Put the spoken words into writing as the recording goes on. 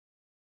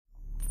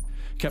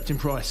Captain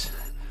Price,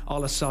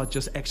 al-Assad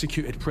just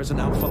executed President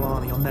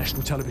al-Falani on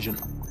national television.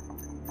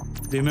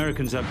 The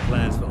Americans have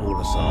plans for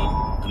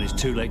al-Assad, and it's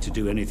too late to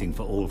do anything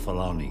for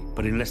al-Falani.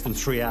 But in less than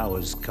 3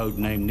 hours,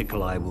 codename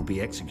Nikolai will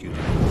be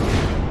executed.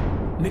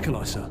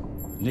 Nikolai, sir?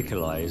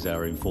 Nikolai is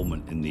our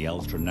informant in the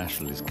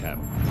ultranationalist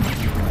camp.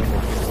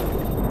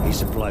 He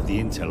supplied the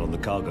intel on the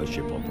cargo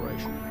ship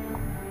operation.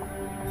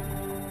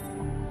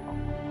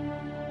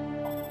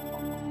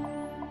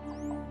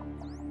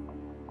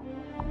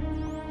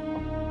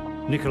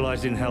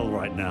 Nikolai's in hell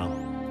right now.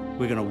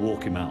 We're gonna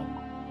walk him out.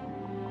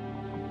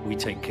 We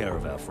take care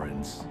of our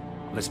friends.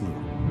 Let's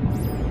move.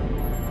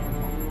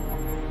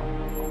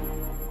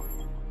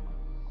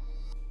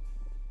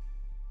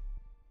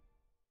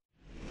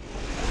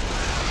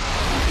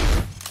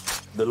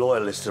 The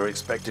Loyalists are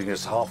expecting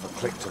us half a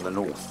click to the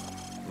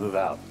north. Move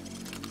out.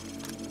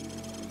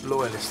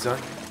 Loyalists, eh?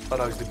 Are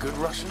those the good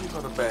Russians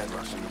or the bad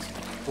Russians?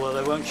 Well,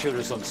 they won't shoot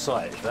us on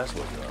sight, if that's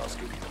what you're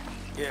asking.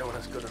 Yeah, well,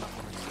 that's good enough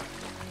for me, sir.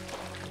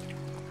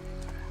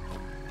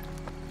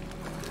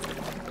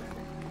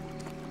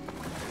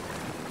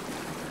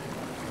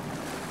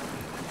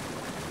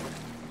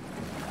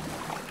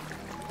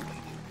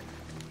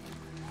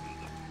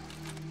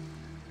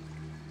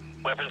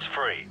 Weapons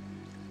free.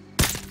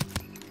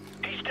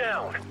 He's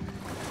down.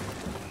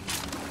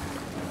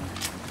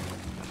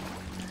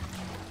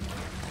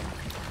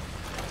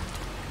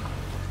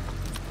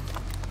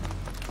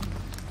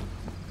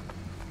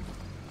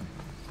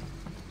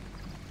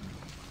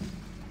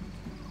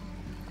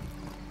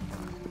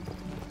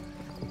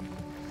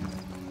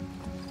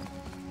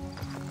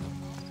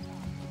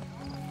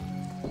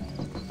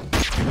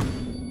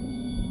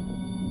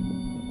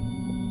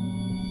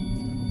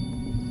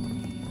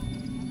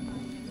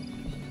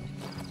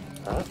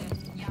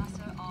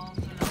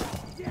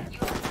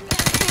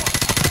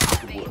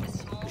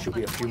 Should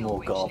be a few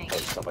more guard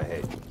posts up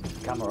ahead.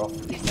 Camera off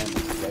and descend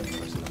to the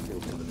entrance in the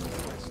field to the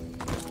northwest.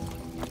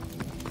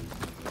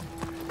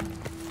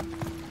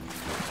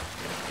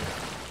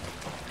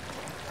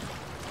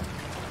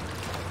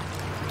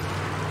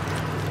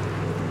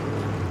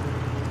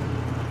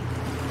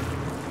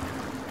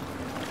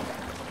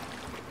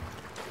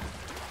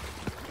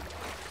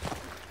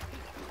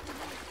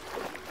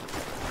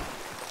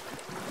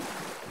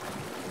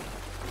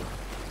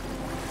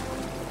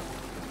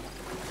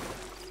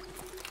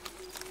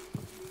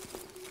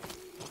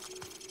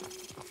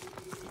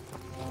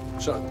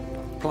 So,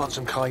 plant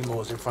some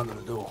claymores in front of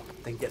the door,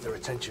 then get their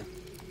attention.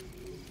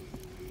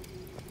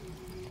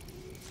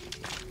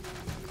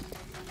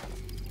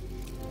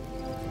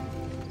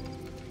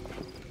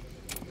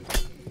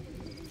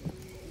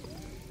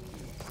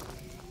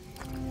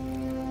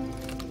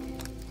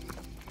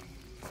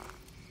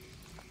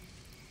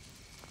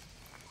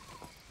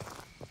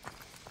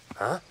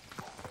 Huh?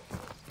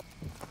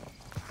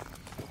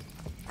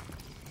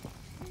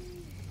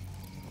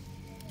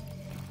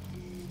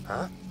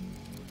 Huh?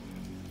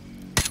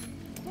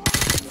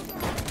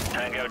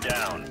 Tango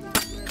down.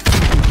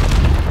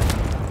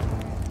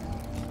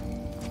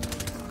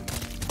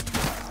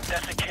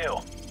 That's a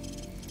kill.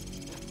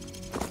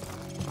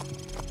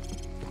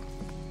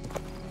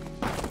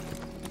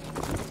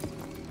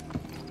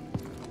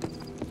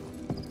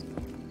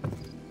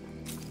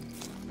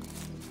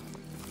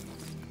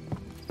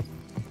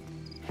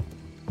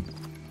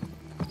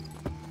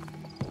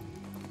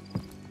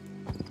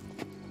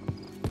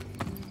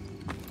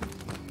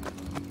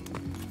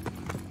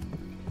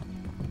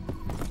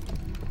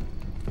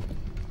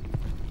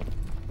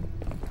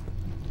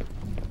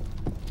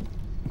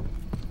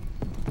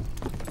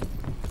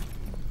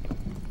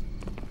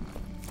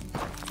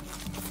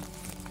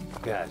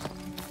 Guys,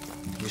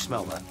 you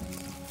smell that?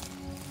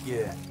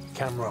 Yeah,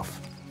 camera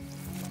off.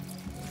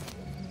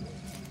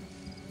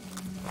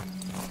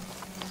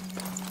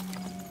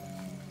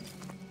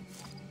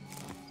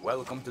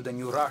 Welcome to the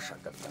new Russia,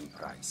 Captain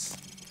Price.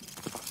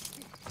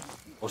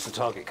 What's the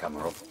target,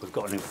 Kamarov? We've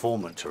got an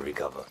informant to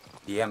recover.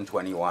 The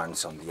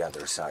M21's on the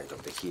other side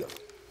of the hill.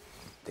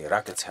 The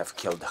rockets have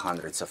killed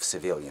hundreds of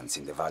civilians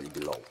in the valley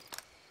below.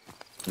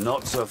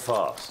 Not so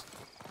fast.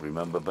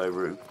 Remember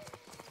Beirut?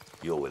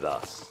 You're with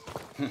us.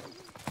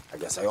 I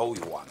guess I owe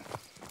you one.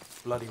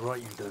 Bloody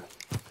right you do.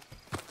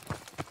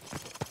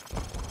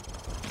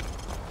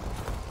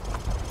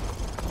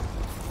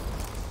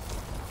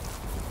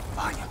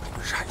 Ваня,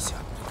 приближайся.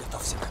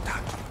 Приготовься к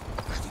атаке.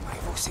 Жди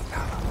моего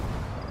сигнала.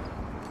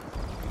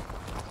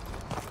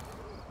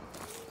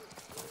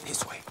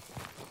 This way.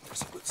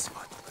 There's a good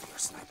spot where your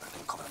sniper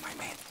can cover my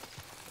men.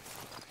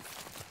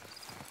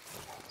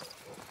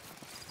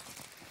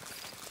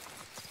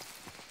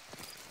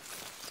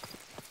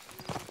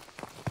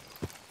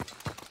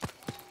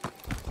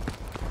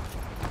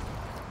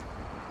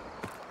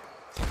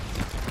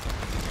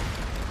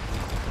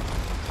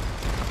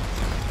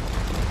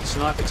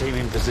 Sniper team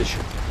in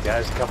position.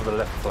 Guys, cover the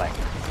left flank.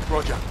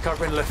 Roger,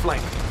 covering left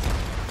flank.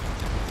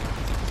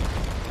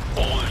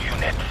 All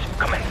units,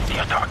 commence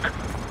the attack.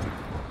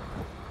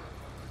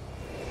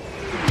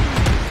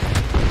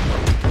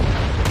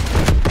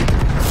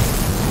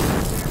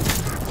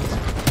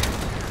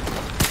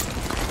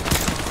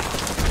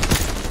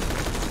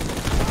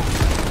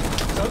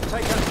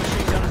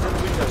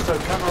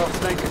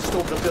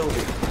 storm the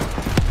building.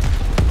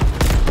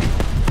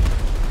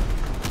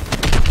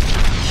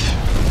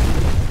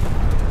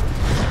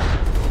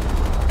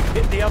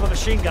 Hit the other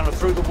machine gunner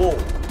through the wall.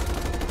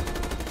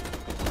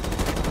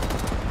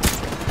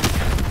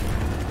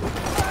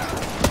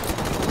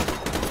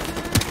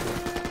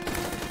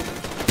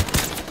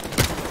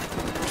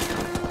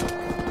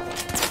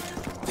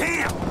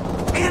 Damn!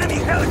 Enemy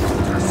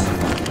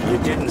helicopters! You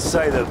didn't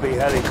say there'd be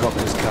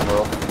helicopters,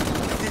 Kamarov.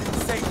 I didn't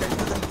say there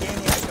wouldn't be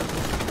any either.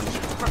 We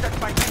need to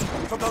protect my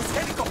men from those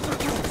helicopter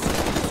troops.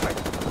 This way.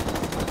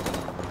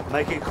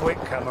 Make it quick,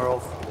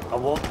 Kamarov. I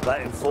want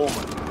that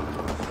informant.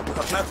 You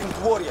have nothing to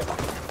worry about.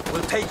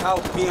 We'll take out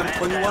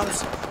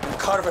BM-21s and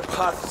carve a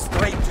path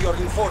straight to your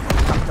informant,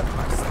 Captain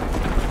Price.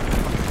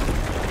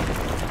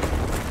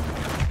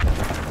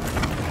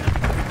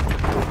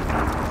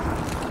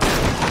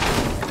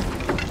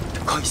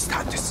 Какой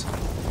статус?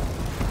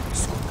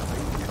 Сколько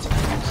времени тебе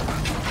нужно?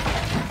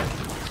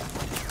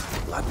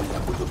 Ладно, я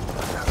буду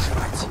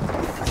продолжать.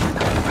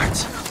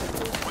 Атаковать.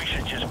 We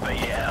should just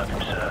beat it out of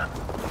him, sir.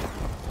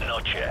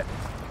 Not yet.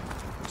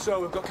 So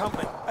we've got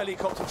company.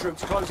 Helicopter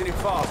troops closing in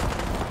fast.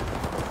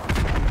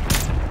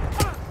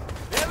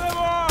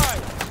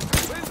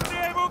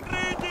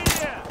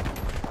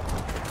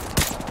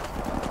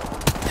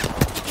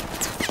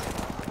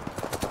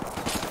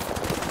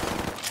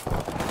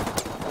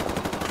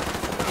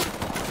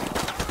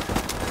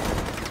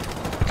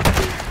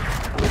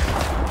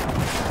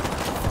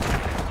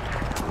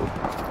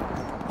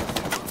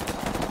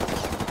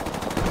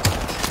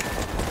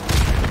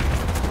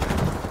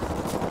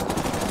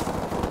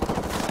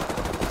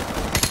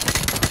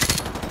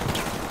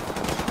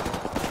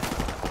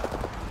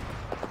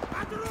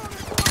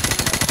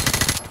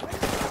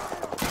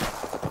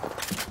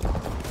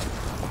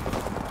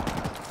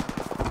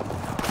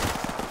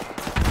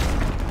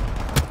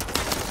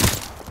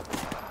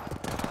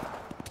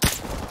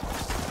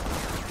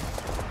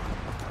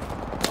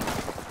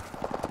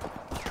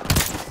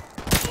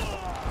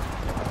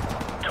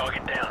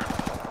 Target down.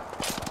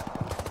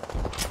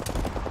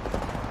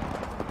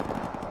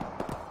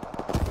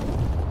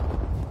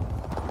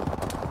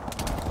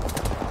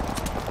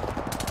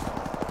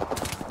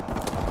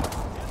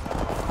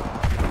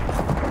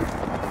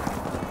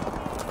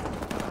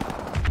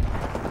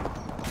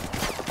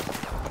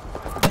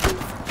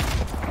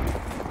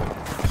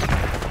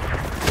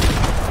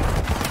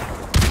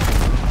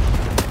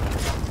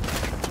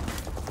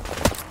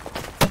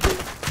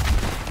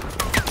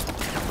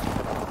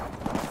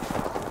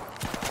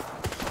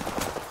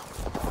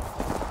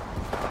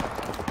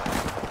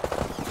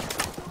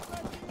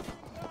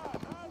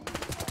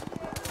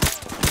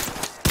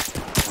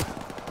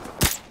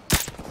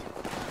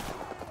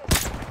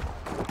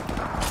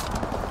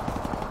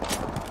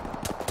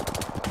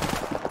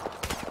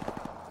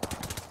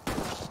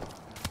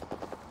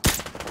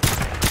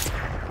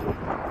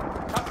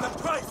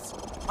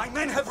 My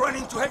men have run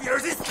into heavy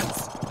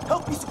resistance.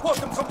 Help me support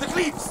them from the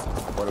cliffs.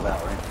 What about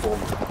our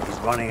informant? He's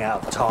running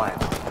out of time.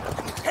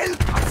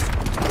 Help us!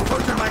 The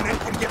further my men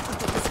can get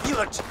into this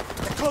village,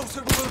 the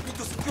closer we will be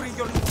to securing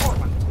your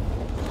informant.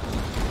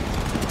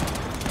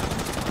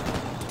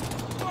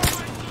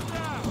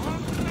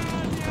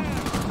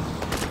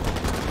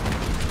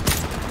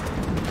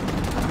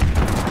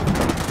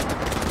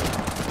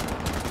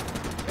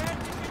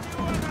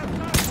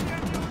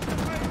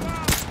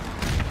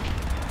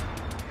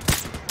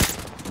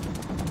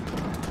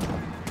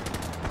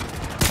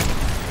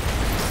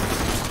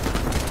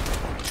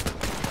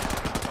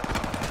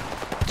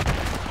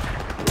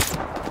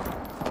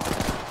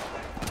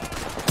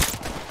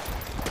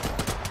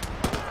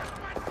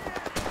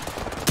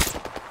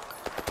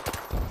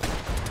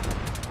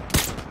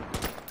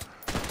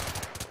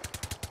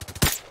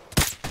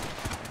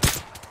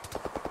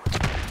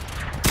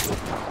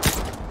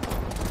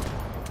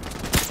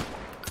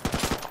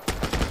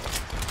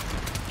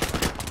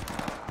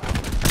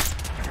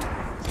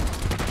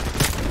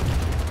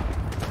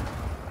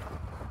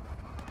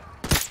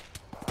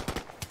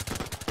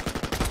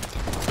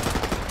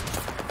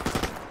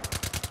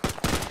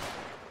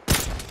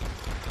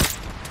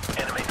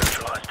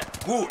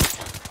 Good.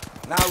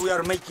 Now we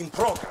are making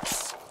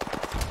progress.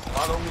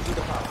 Follow me to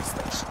the power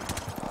station.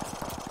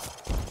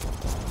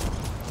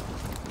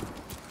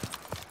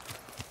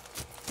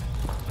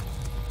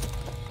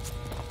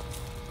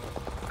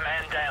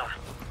 Man down.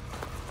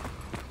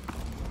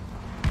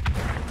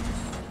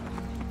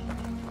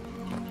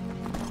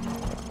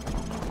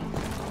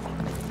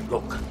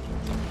 Look,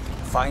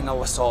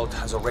 final assault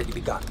has already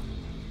begun.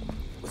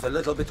 With a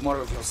little bit more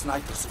of your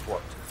sniper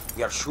support,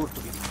 we are sure to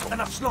be victorious.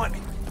 Enough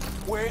sniping.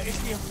 Where is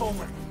the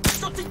informant?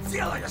 Что ты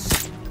делаешь?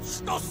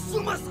 Что с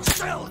ума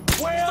сошел?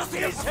 Where Что is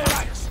себе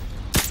позволяешь?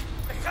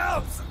 The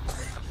house!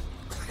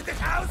 The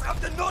house of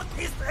the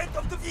northeast end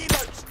of the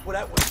village! Well,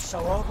 that wasn't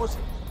so hard, was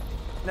it?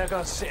 Now go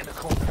and sit in the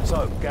corner.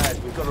 So, Gaz,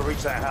 we've got to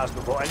reach that house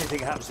before anything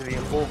happens to the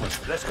informant.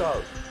 Let's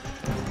go.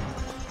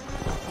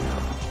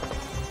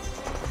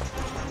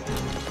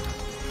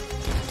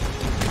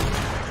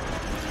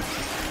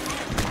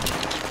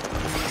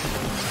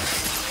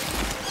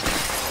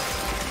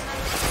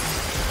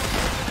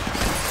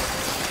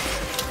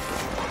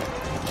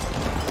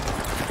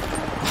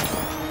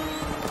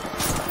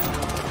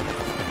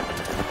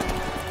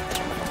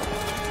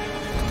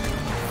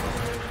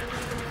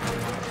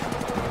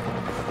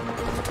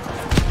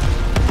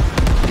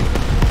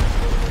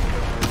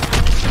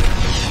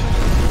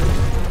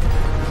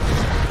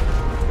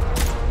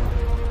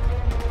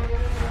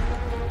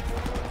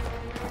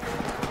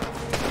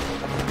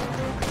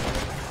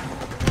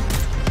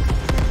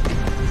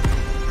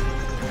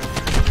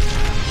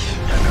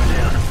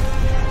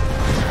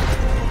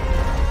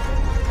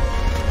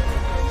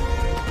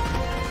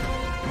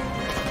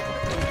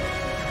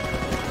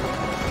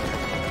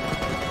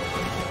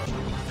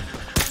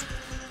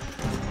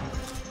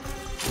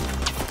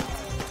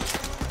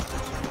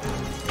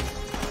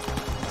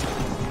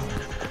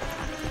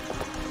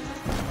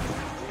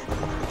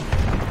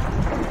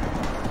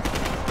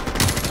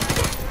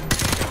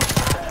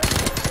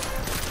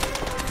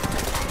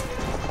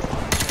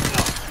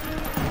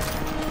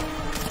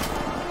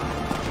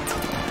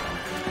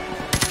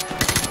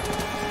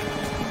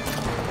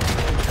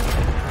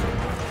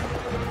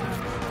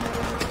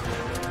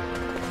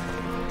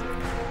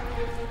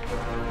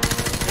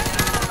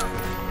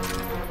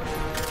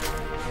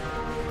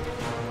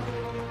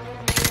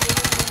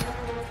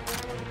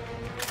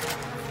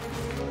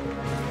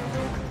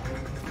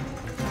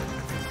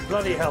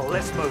 Bloody hell,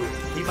 let's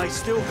move. He may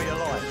still be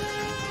alive.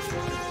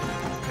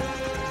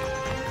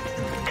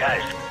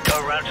 Guys,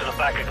 go round to the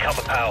back and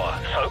cover power.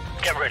 So,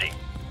 get ready.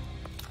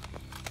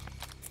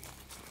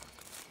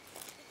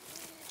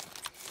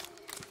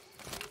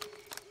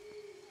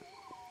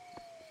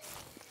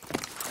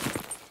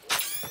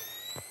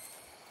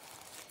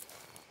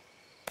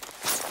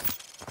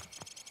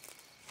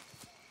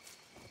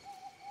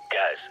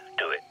 Guys,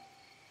 do it.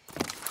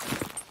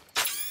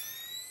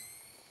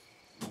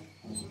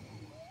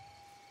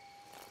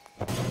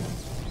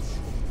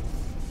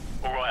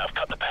 All right, I've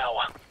cut the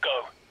power.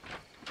 Go.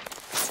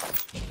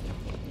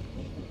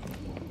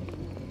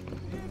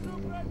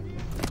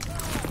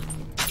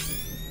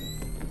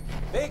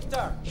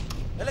 Victor!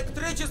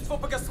 Электричество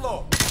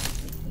погасло!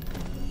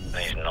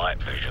 These night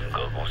vision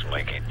goggles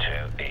make it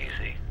too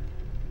easy.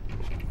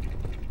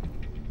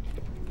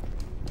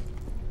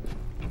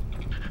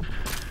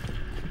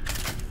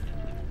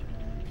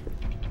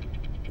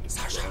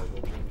 Саша!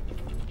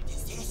 Ты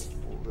здесь?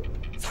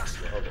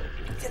 Саша!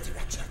 Где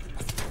тебя черт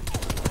посадил?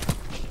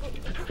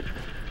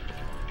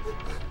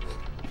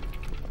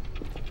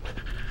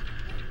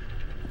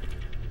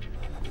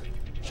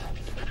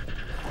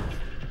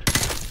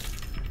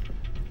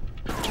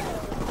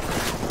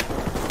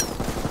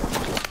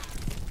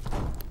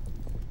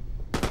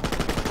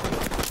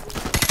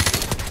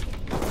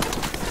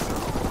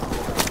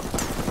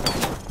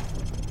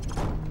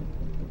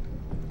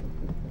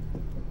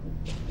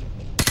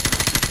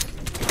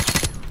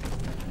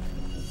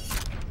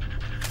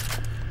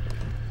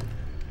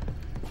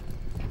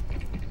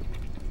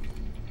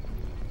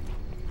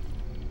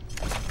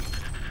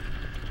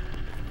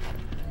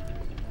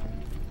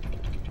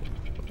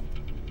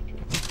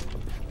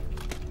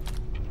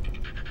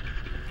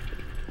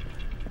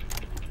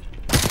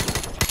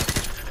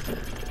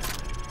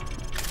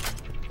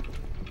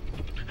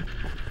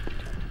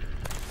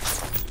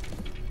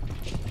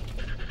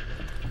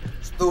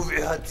 Что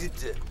вы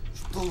хотите?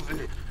 Что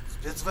вы?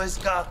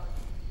 Спецвойска?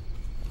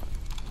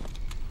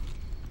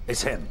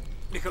 It's him.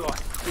 Nikolai,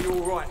 are you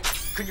all right?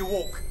 Can you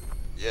walk?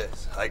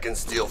 Yes, I can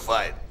still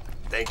fight.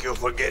 Thank you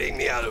for getting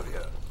me out of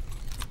here.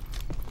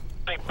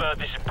 Big Bird,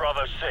 this is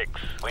Bravo 6.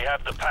 We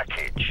have the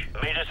package.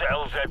 Meet us at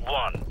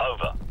LZ1.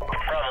 Over.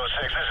 Bravo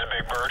 6, this is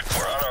Big Bird.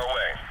 We're on our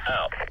way.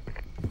 Out.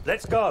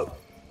 Let's go.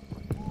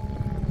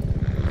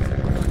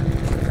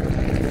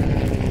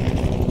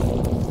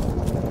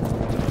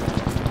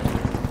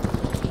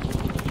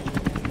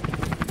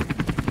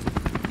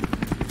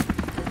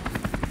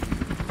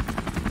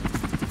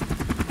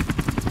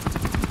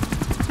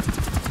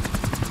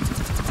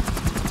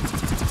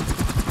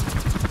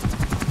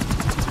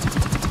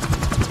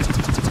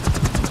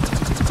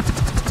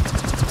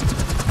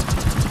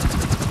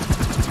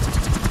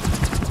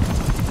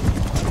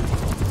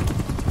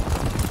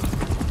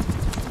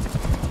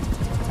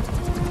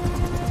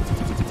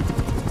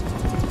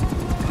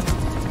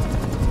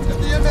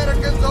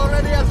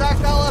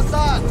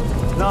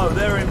 No,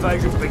 their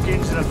invasion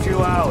begins in a few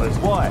hours.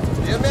 Why?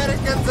 The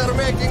Americans are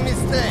making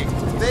mistakes.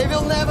 They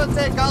will never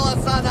take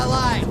Al-Assad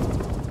alive.